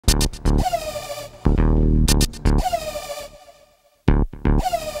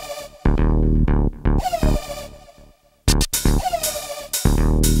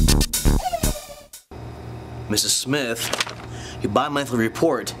Mrs. Smith, your bi-monthly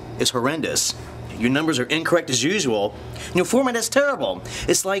report is horrendous. Your numbers are incorrect as usual. And your format is terrible.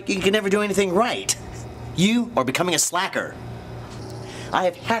 It's like you can never do anything right. You are becoming a slacker. I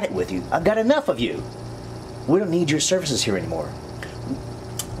have had it with you. I've got enough of you. We don't need your services here anymore.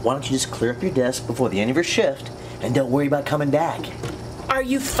 Why don't you just clear up your desk before the end of your shift and don't worry about coming back? Are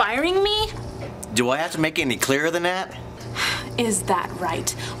you firing me? Do I have to make it any clearer than that? Is that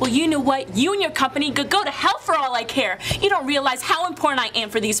right? Well, you know what? You and your company could go to hell for all I care. You don't realize how important I am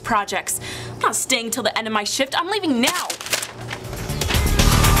for these projects. I'm not staying till the end of my shift. I'm leaving now.